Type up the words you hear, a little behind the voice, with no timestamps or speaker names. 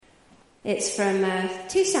It's from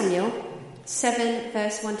 2 Samuel 7,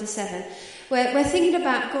 verse 1 to 7. We're thinking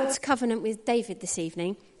about God's covenant with David this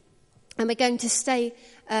evening, and we're going to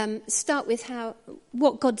start with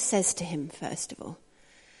what God says to him, first of all.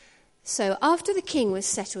 So after the king was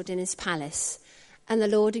settled in his palace, and the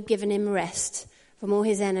Lord had given him rest from all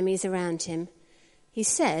his enemies around him, he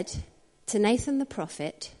said to Nathan the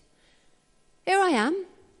prophet, "Here I am,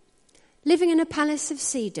 living in a palace of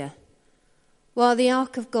cedar, while the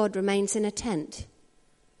ark of God remains in a tent."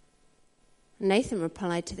 And Nathan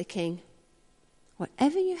replied to the king,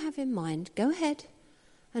 "Whatever you have in mind, go ahead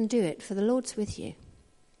and do it, for the Lord's with you."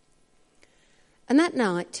 And that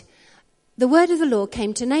night, the word of the Lord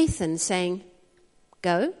came to Nathan, saying,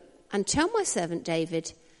 "Go and tell my servant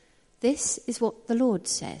David, this is what the Lord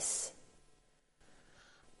says.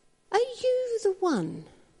 Are you the one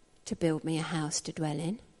to build me a house to dwell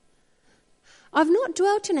in? I've not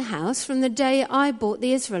dwelt in a house from the day I brought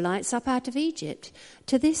the Israelites up out of Egypt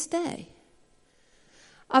to this day.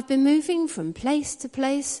 I've been moving from place to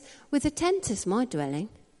place with a tent as my dwelling.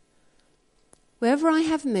 Wherever I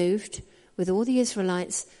have moved with all the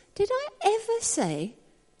Israelites, did I ever say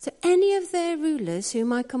to any of their rulers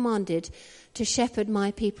whom I commanded to shepherd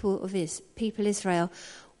my people Israel,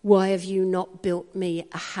 'Why have you not built me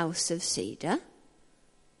a house of cedar?'"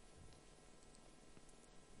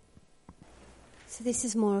 So this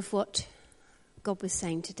is more of what God was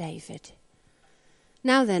saying to David.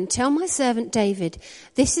 "Now then, tell my servant David,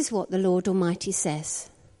 this is what the Lord Almighty says.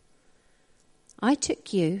 I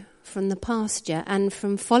took you from the pasture and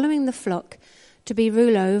from following the flock to be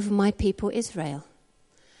ruler over my people Israel.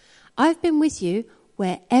 I've been with you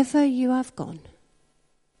wherever you have gone,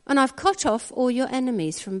 and I've cut off all your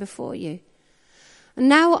enemies from before you. And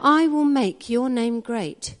now I will make your name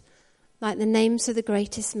great, like the names of the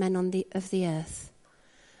greatest men of the earth.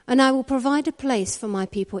 And I will provide a place for my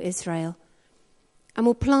people Israel, and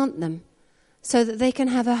will plant them so that they can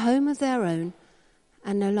have a home of their own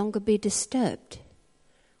and no longer be disturbed.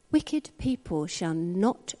 Wicked people shall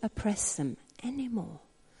not oppress them anymore,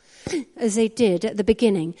 as they did at the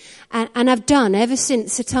beginning, and have done ever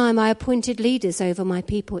since the time I appointed leaders over my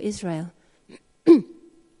people Israel.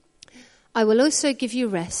 I will also give you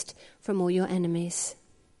rest from all your enemies.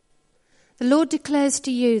 The Lord declares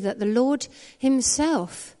to you that the Lord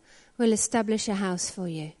himself will establish a house for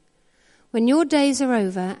you. When your days are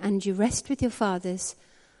over and you rest with your fathers,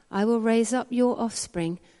 I will raise up your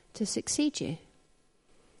offspring to succeed you,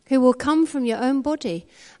 who will come from your own body,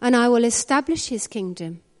 and I will establish his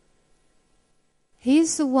kingdom. He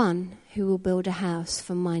is the one who will build a house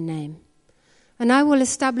for my name, and I will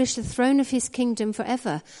establish the throne of his kingdom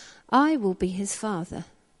forever. I will be his father,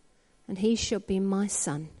 and he shall be my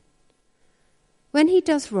son. When he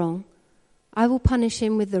does wrong, I will punish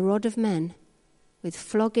him with the rod of men, with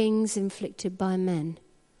floggings inflicted by men.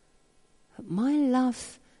 But my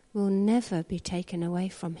love will never be taken away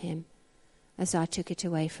from him, as I took it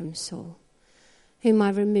away from Saul, whom I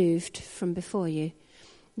removed from before you.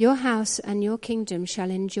 Your house and your kingdom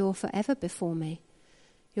shall endure forever before me.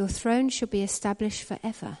 Your throne shall be established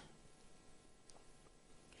forever."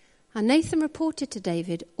 And Nathan reported to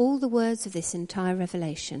David all the words of this entire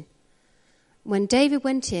revelation. When David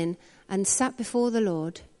went in and sat before the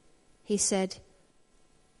Lord, he said,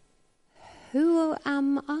 "Who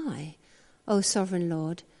am I, O sovereign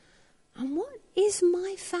Lord, and what is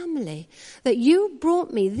my family that you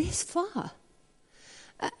brought me this far?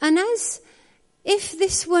 And as if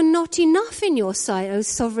this were not enough in your sight, O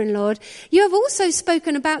sovereign Lord, you have also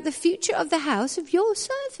spoken about the future of the house of your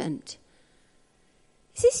servant.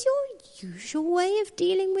 Is this your usual way of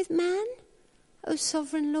dealing with man, O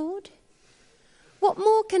sovereign Lord? What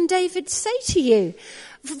more can David say to you?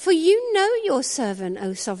 For you know your servant,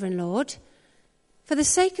 O sovereign Lord. For the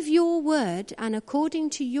sake of your word and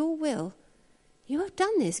according to your will, you have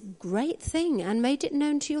done this great thing and made it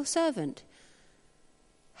known to your servant.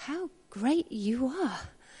 How great you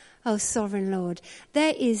are, O sovereign Lord.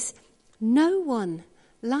 There is no one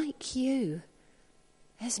like you.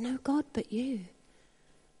 There's no God but you.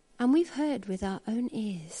 And we've heard with our own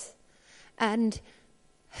ears. And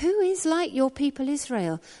who is like your people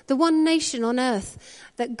Israel, the one nation on earth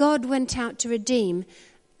that God went out to redeem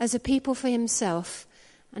as a people for himself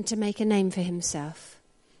and to make a name for himself,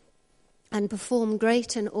 and perform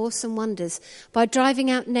great and awesome wonders by driving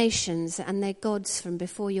out nations and their gods from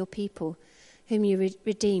before your people, whom you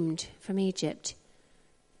redeemed from Egypt?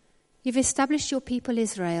 You've established your people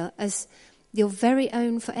Israel as your very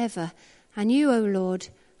own forever, and you, O Lord,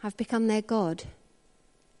 have become their God.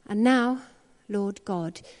 And now, Lord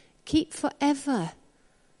God, keep forever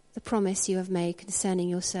the promise you have made concerning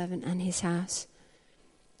your servant and his house.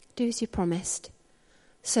 do as you promised,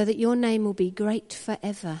 so that your name will be great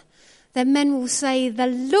forever. Then men will say, the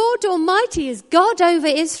Lord Almighty is God over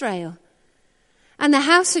Israel. And the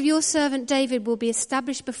house of your servant David will be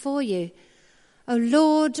established before you. O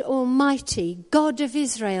Lord Almighty, God of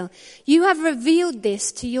Israel, you have revealed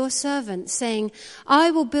this to your servant, saying,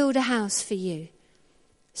 I will build a house for you.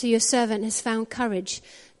 So your servant has found courage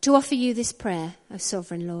to offer you this prayer, O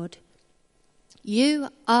sovereign Lord. You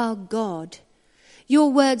are God.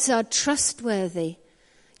 Your words are trustworthy.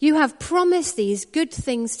 You have promised these good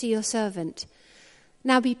things to your servant.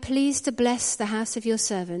 Now be pleased to bless the house of your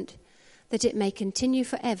servant, that it may continue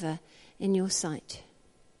forever in your sight.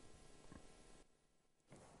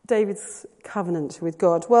 David's covenant with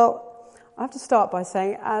God. Well, I have to start by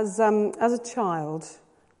saying, as a child,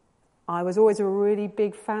 I was always a really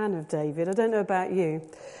big fan of David. I don't know about you.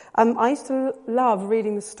 I used to love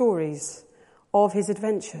reading the stories of his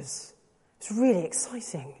adventures. It was really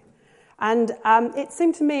exciting. And it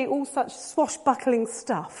seemed to me all such swashbuckling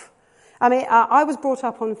stuff. I mean, I was brought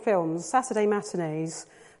up on films, Saturday matinees,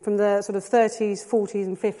 from the sort of 30s, 40s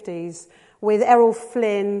and 50s, with Errol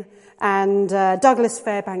Flynn and Douglas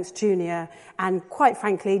Fairbanks Jr. And quite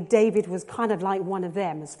frankly, David was kind of like one of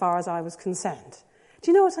them as far as I was concerned. Do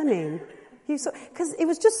you know what I mean? Because it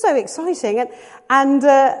was just so exciting. And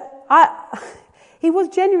he was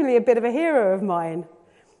genuinely a bit of a hero of mine.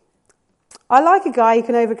 I like a guy who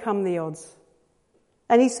can overcome the odds.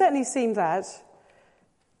 And he certainly seemed that.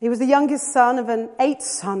 He was the youngest son of an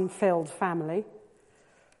 8-son-filled family.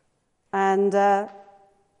 And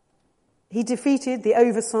he defeated the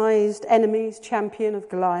oversized enemy's champion of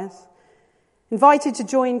Goliath, invited to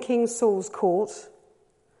join King Saul's court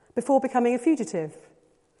before becoming a fugitive,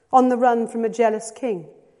 on the run from a jealous king,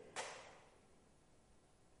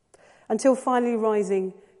 until finally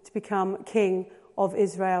rising to become king of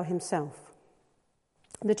Israel himself.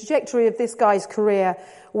 The trajectory of this guy's career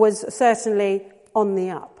was certainly on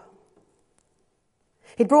the up.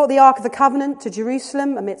 He'd brought the Ark of the Covenant to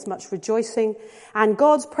Jerusalem amidst much rejoicing, and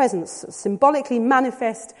God's presence symbolically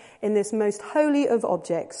manifest in this most holy of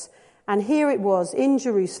objects. And here it was in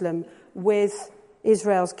Jerusalem with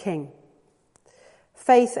Israel's king.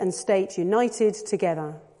 Faith and state united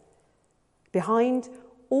together. Behind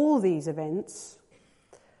all these events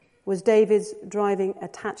was David's driving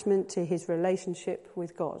attachment to his relationship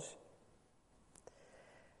with God.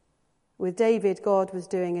 With David, God was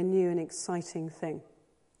doing a new and exciting thing.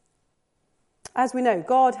 As we know,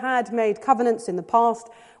 God had made covenants in the past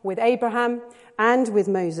with Abraham and with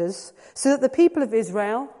Moses, so that the people of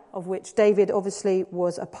Israel, of which David obviously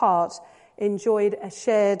was a part, enjoyed a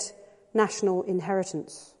shared national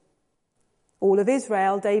inheritance. All of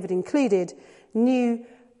Israel, David included, knew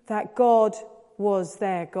that God was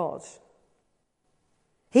their God.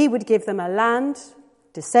 He would give them a land,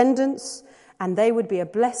 descendants, and they would be a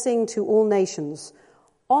blessing to all nations,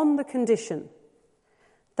 on the condition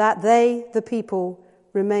that they, the people,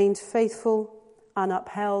 remained faithful and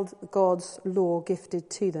upheld God's law gifted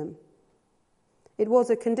to them. It was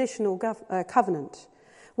a conditional covenant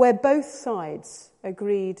where both sides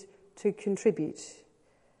agreed to contribute.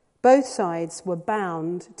 Both sides were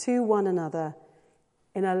bound to one another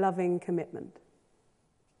in a loving commitment.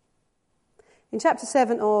 In chapter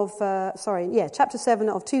 7 of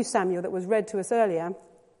 2 Samuel that was read to us earlier,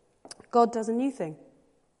 God does a new thing.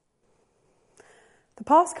 The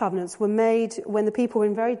past covenants were made when the people were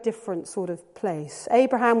in a very different sort of place.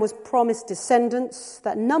 Abraham was promised descendants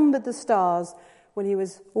that numbered the stars when he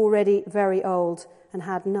was already very old and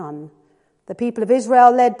had none. The people of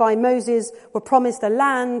Israel, led by Moses, were promised a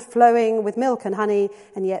land flowing with milk and honey,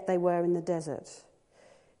 and yet they were in the desert.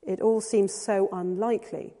 It all seems so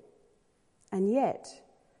unlikely. And yet,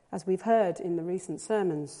 as we've heard in the recent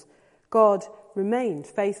sermons, God remained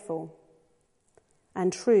faithful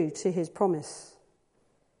and true to his promise,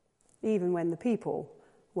 even when the people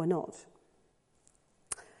were not.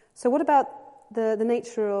 So what about the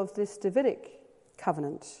nature of this Davidic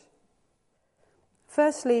covenant?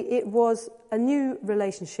 Firstly, it was a new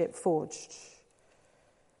relationship forged.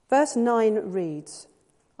 Verse 9 reads,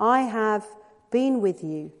 I have been with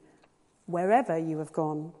you wherever you have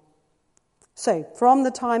gone. So, from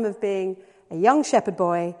the time of being a young shepherd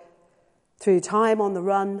boy, through time on the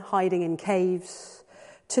run, hiding in caves,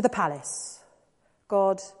 to the palace,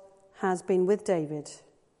 God has been with David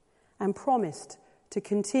and promised to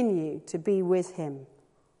continue to be with him.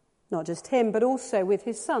 Not just him, but also with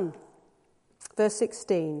his son. Verse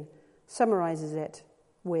 16 summarizes it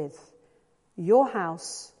with, your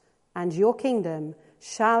house and your kingdom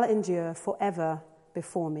shall endure forever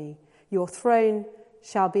before me. Your throne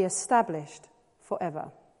shall be established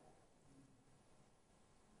forever.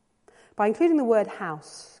 By including the word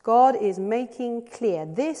house, God is making clear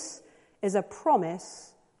this is a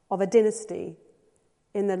promise of a dynasty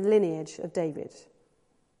in the lineage of David.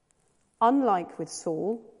 Unlike with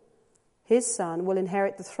Saul, his son will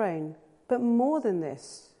inherit the throne. But more than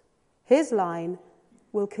this, his line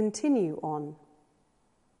will continue on.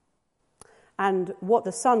 And what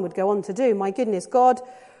the son would go on to do, my goodness, God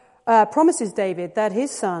promises David that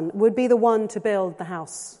his son would be the one to build the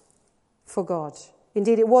house for God.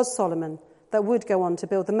 Indeed, it was Solomon that would go on to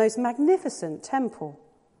build the most magnificent temple.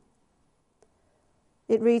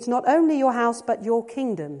 It reads, "Not only your house, but your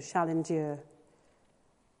kingdom shall endure."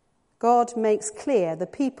 God makes clear the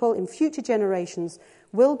people in future generations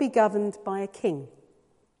will be governed by a king.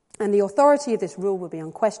 And the authority of this rule will be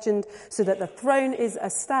unquestioned, so that the throne is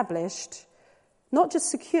established, not just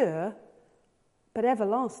secure, but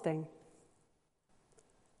everlasting.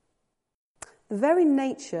 The very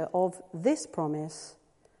nature of this promise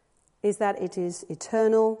is that it is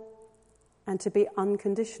eternal and to be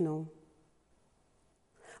unconditional.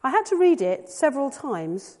 I had to read it several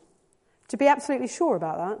times to be absolutely sure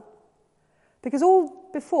about that, because all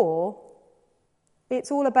before,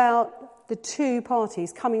 it's all about the two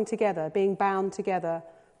parties coming together, being bound together,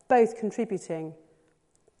 both contributing.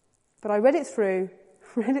 But I read it through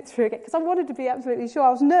again, because I wanted to be absolutely sure. I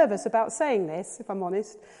was nervous about saying this, if I'm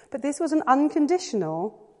honest. But this was an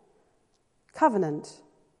unconditional covenant.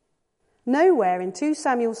 Nowhere in 2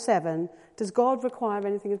 Samuel 7 does God require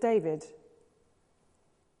anything of David.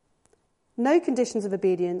 No conditions of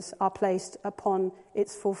obedience are placed upon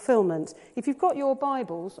its fulfillment. If you've got your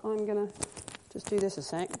Bibles, I'm going to just do this a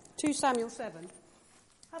sec. 2 Samuel 7.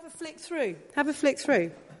 Have a flick through.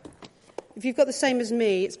 If you've got the same as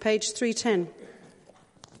me, it's page 310.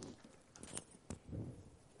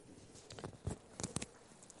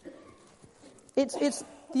 It's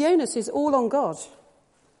the onus is all on God.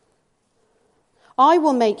 I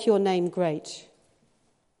will make your name great.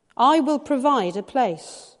 I will provide a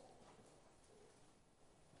place.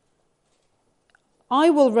 I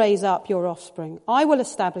will raise up your offspring. I will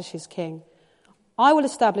establish his king. I will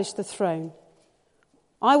establish the throne.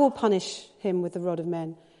 I will punish him with the rod of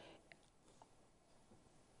men.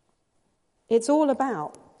 It's all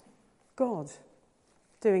about God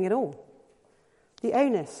doing it all. The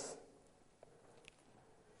onus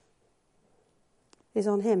is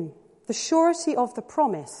on him. The surety of the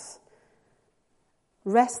promise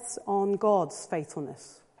rests on God's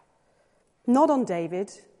faithfulness, not on David,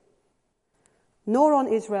 nor on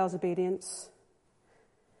Israel's obedience,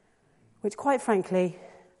 which, quite frankly,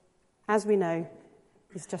 as we know,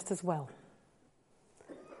 is just as well,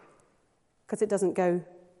 because it doesn't go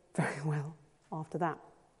very well after that.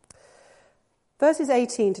 Verses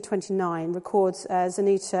 18 to 29 records, as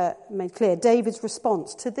Anita made clear, David's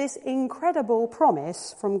response to this incredible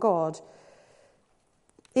promise from God.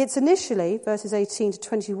 It's initially, verses 18 to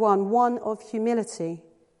 21, one of humility.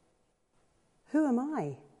 Who am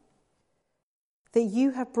I that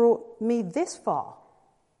you have brought me this far?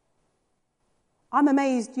 I'm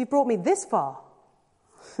amazed you've brought me this far.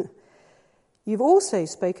 You've also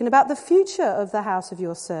spoken about the future of the house of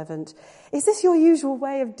your servant. Is this your usual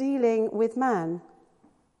way of dealing with man?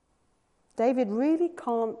 David really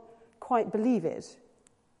can't quite believe it.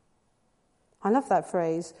 I love that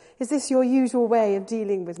phrase. Is this your usual way of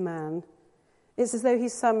dealing with man? It's as though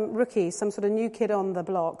he's some rookie, some sort of new kid on the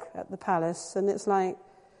block at the palace, and it's like,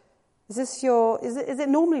 is it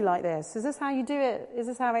normally like this? Is this how you do it? Is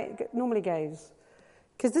this how it normally goes?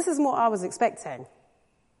 Because this isn't what I was expecting.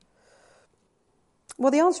 Well,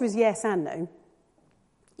 the answer is yes and no.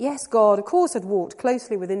 Yes, God, of course, had walked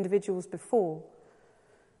closely with individuals before.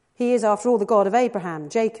 He is, after all, the God of Abraham,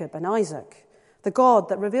 Jacob, and Isaac, the God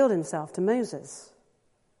that revealed himself to Moses.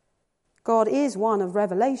 God is one of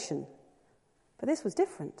revelation, but this was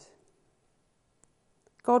different.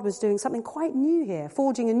 God was doing something quite new here,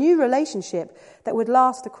 forging a new relationship that would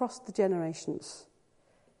last across the generations.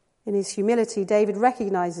 In his humility, David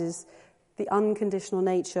recognizes the unconditional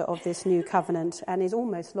nature of this new covenant and is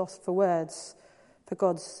almost lost for words for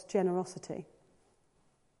God's generosity.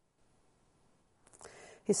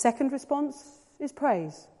 His second response is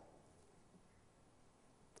praise.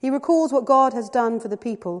 He recalls what God has done for the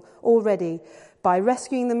people already by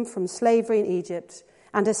rescuing them from slavery in Egypt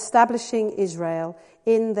and establishing Israel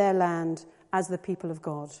in their land as the people of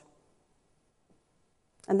God.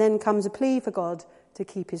 And then comes a plea for God to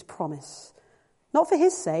keep his promise. Not for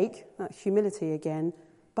his sake, that humility again,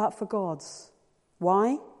 but for God's.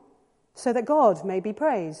 Why? So that God may be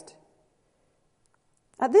praised.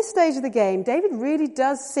 At this stage of the game, David really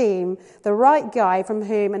does seem the right guy from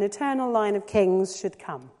whom an eternal line of kings should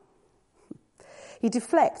come. He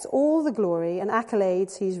deflects all the glory and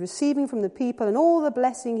accolades he's receiving from the people and all the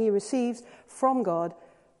blessing he receives from God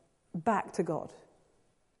back to God.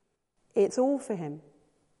 It's all for him.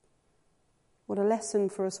 What a lesson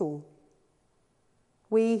for us all.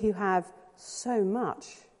 We who have so much,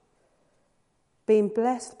 been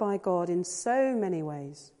blessed by God in so many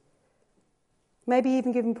ways, maybe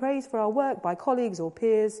even given praise for our work by colleagues or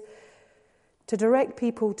peers, to direct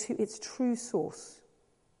people to its true source.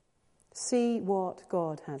 See what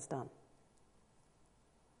God has done.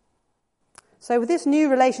 So with this new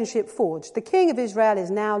relationship forged, the king of Israel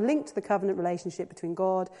is now linked to the covenant relationship between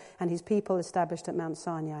God and his people established at Mount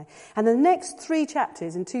Sinai. And the next 3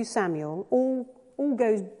 chapters in 2 Samuel all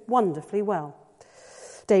goes wonderfully well.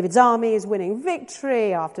 David's army is winning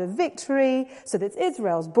victory after victory, so that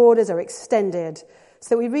Israel's borders are extended.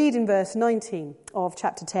 So we read in verse 19 of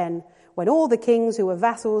chapter 10, when all the kings who were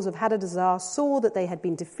vassals of Hadadezer saw that they had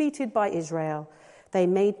been defeated by Israel, they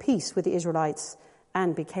made peace with the Israelites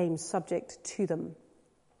and became subject to them.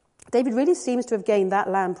 David really seems to have gained that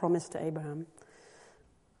land promised to Abraham.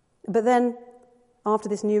 But then, after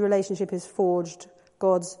this new relationship is forged,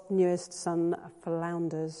 God's newest son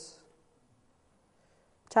flounders.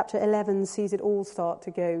 Chapter 11 sees it all start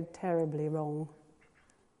to go terribly wrong.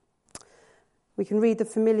 We can read the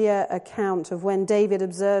familiar account of when David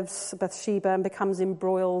observes Bathsheba and becomes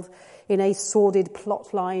embroiled in a sordid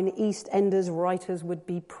plotline EastEnders writers would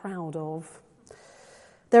be proud of.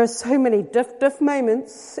 There are so many duff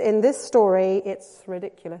moments in this story, it's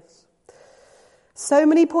ridiculous. So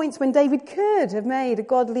many points when David could have made a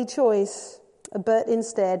godly choice, but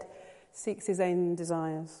instead seeks his own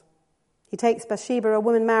desires. He takes Bathsheba, a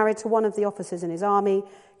woman married to one of the officers in his army,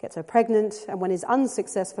 gets her pregnant, and when he's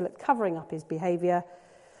unsuccessful at covering up his behaviour,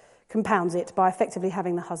 compounds it by effectively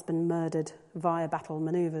having the husband murdered via battle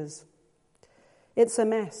manoeuvres. It's a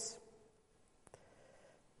mess.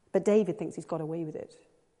 But David thinks he's got away with it.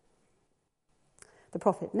 The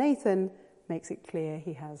prophet Nathan makes it clear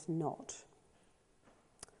he has not.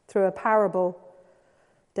 Through a parable,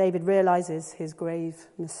 David realises his grave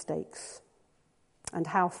mistakes and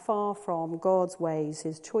how far from God's ways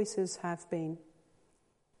his choices have been.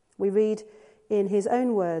 We read in his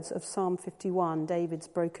own words of Psalm 51, David's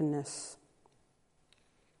brokenness.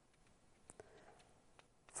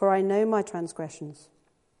 For I know my transgressions,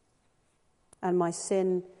 and my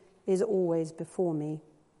sin is always before me.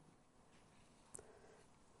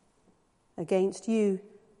 Against you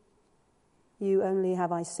only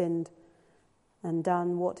have I sinned and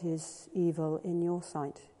done what is evil in your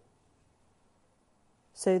sight,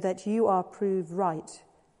 so that you are proved right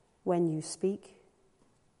when you speak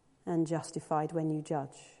and justified when you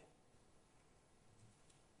judge.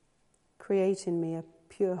 Create in me a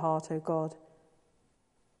pure heart, O God.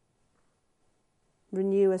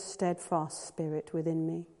 Renew a steadfast spirit within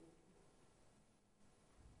me.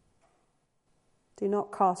 Do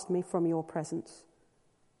not cast me from your presence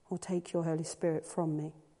or take your Holy Spirit from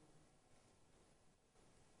me.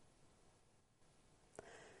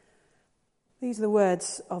 These are the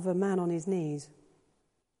words of a man on his knees,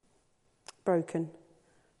 broken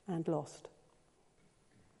and lost.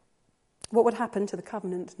 What would happen to the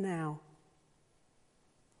covenant now?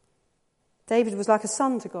 David was like a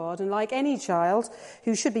son to God, and like any child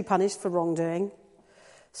who should be punished for wrongdoing,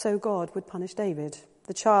 so God would punish David.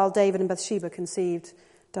 The child David and Bathsheba conceived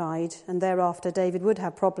died, and thereafter David would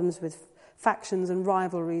have problems with factions and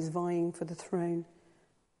rivalries vying for the throne.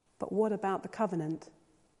 But what about the covenant?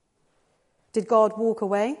 Did God walk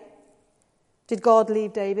away? Did God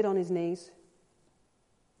leave David on his knees?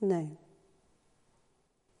 No.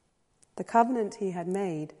 The covenant he had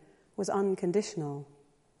made was unconditional,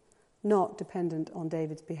 not dependent on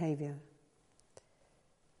David's behaviour.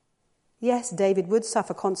 Yes, David would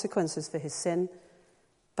suffer consequences for his sin,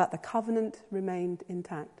 but the covenant remained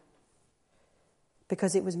intact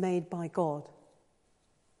because it was made by God,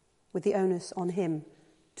 with the onus on him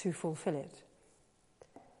to fulfill it.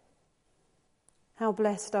 How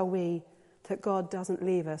blessed are we that God doesn't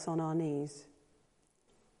leave us on our knees,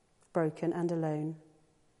 broken and alone,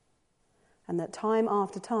 and that time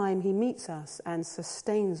after time he meets us and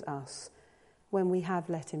sustains us when we have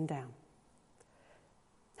let him down.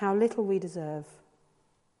 How little we deserve,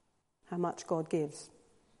 how much God gives.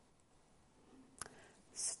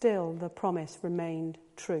 Still the promise remained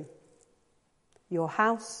true. Your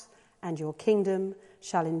house and your kingdom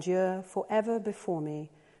shall endure forever before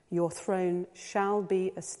me. Your throne shall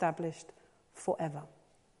be established forever.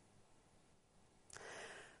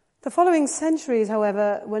 The following centuries,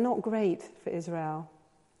 however, were not great for Israel.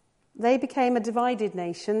 They became a divided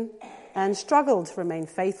nation and struggled to remain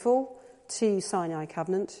faithful to Sinai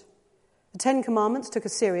covenant. The 10 Commandments took a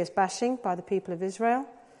serious bashing by the people of Israel,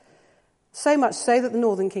 so much so that the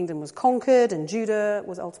northern kingdom was conquered and Judah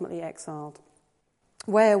was ultimately exiled.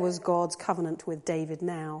 Where was God's covenant with David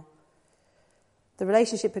now? The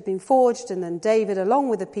relationship had been forged, and then David, along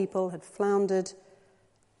with the people, had floundered.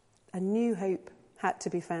 A new hope had to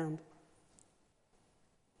be found.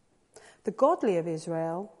 The godly of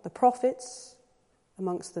Israel, the prophets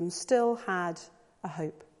amongst them, still had a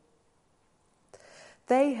hope.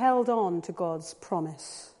 They held on to God's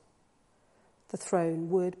promise. The throne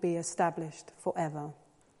would be established forever.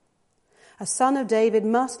 A son of David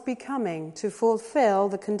must be coming to fulfill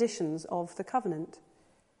the conditions of the covenant.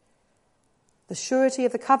 The surety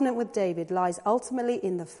of the covenant with David lies ultimately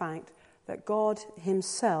in the fact that God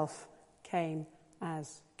himself came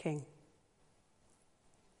as king.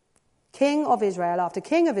 King of Israel after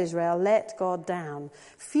king of Israel let God down.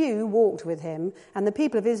 Few walked with him, and the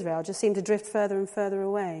people of Israel just seemed to drift further and further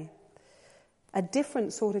away. A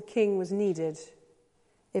different sort of king was needed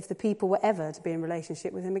if the people were ever to be in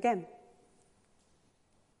relationship with him again.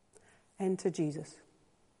 Enter Jesus.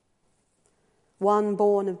 One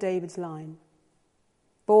born of David's line,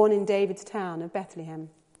 born in David's town of Bethlehem.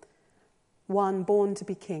 One born to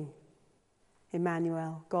be king.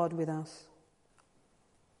 Emmanuel, God with us.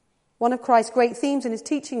 One of Christ's great themes in his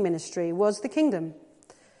teaching ministry was the kingdom.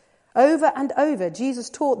 Over and over, Jesus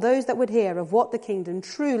taught those that would hear of what the kingdom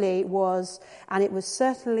truly was, and it was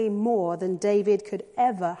certainly more than David could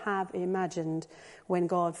ever have imagined when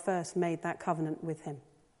God first made that covenant with him.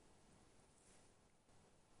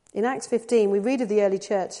 In Acts 15, we read of the early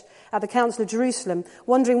church at the Council of Jerusalem,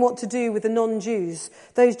 wondering what to do with the non-Jews,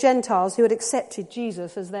 those Gentiles who had accepted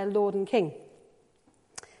Jesus as their Lord and King.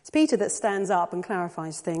 It's Peter that stands up and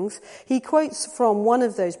clarifies things. He quotes from one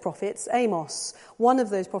of those prophets, Amos, one of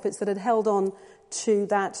those prophets that had held on to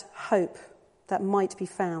that hope that might be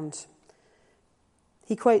found.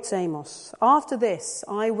 He quotes Amos, "After this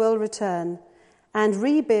I will return and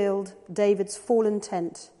rebuild David's fallen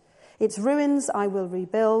tent. Its ruins I will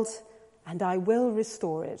rebuild, and I will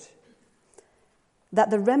restore it, that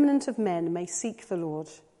the remnant of men may seek the Lord,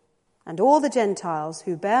 and all the Gentiles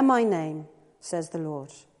who bear my name, says the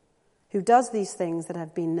Lord, who does these things that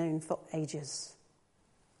have been known for ages."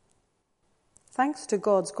 Thanks to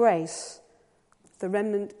God's grace, the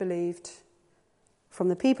remnant believed. From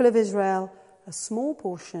the people of Israel, a small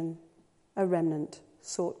portion, a remnant,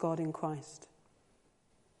 sought God in Christ.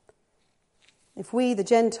 If we, the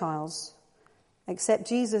Gentiles, accept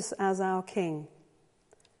Jesus as our King,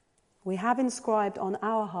 we have inscribed on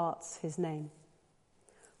our hearts his name.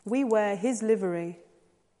 We wear his livery.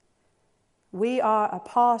 We are a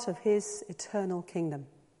part of his eternal kingdom.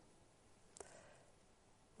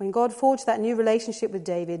 When God forged that new relationship with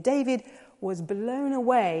David, David was blown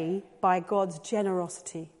away by God's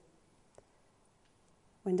generosity.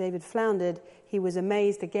 When David floundered, he was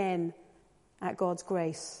amazed again at God's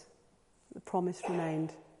grace. The promise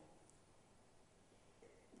remained.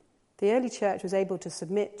 The early church was able to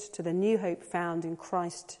submit to the new hope found in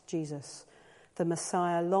Christ Jesus, the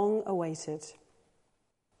Messiah long awaited.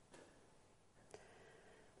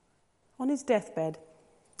 On his deathbed,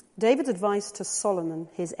 David's advice to Solomon,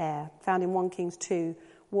 his heir, found in 1 Kings 2,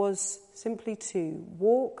 was simply to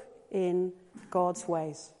walk in God's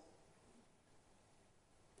ways.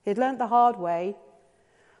 He'd learnt the hard way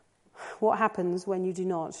what happens when you do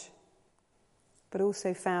not, but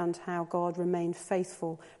also found how God remained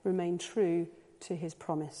faithful, remained true to his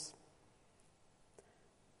promise.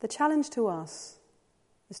 The challenge to us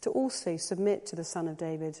is to also submit to the Son of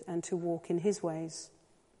David and to walk in his ways.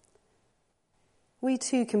 We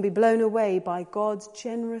too can be blown away by God's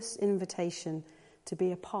generous invitation to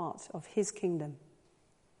be a part of his kingdom.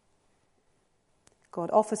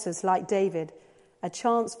 God offers us, like David, a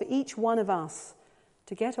chance for each one of us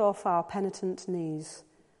to get off our penitent knees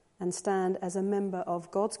and stand as a member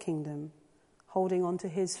of God's kingdom, holding on to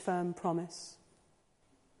his firm promise.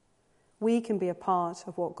 We can be a part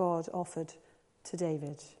of what God offered to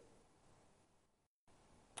David.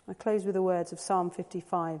 I close with the words of Psalm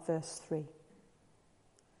 55, verse 3.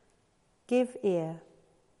 "Give ear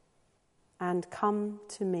and come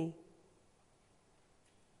to me.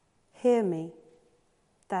 Hear me,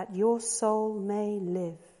 that your soul may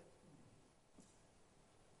live.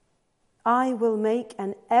 I will make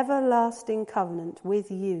an everlasting covenant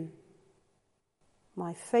with you,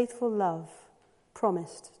 my faithful love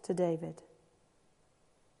promised to David."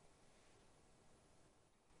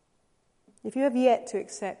 If you have yet to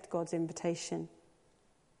accept God's invitation,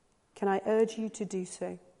 can I urge you to do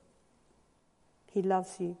so? He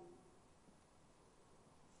loves you.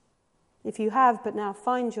 If you have but now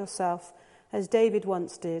find yourself, as David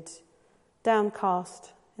once did,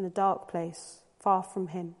 downcast in a dark place, far from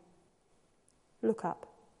him, look up.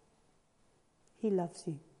 He loves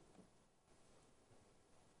you.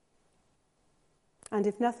 And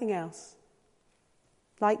if nothing else,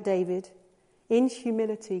 like David, in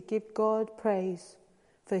humility, give God praise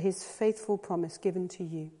for his faithful promise given to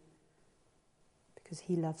you, because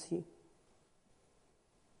he loves you.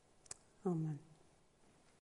 Amen.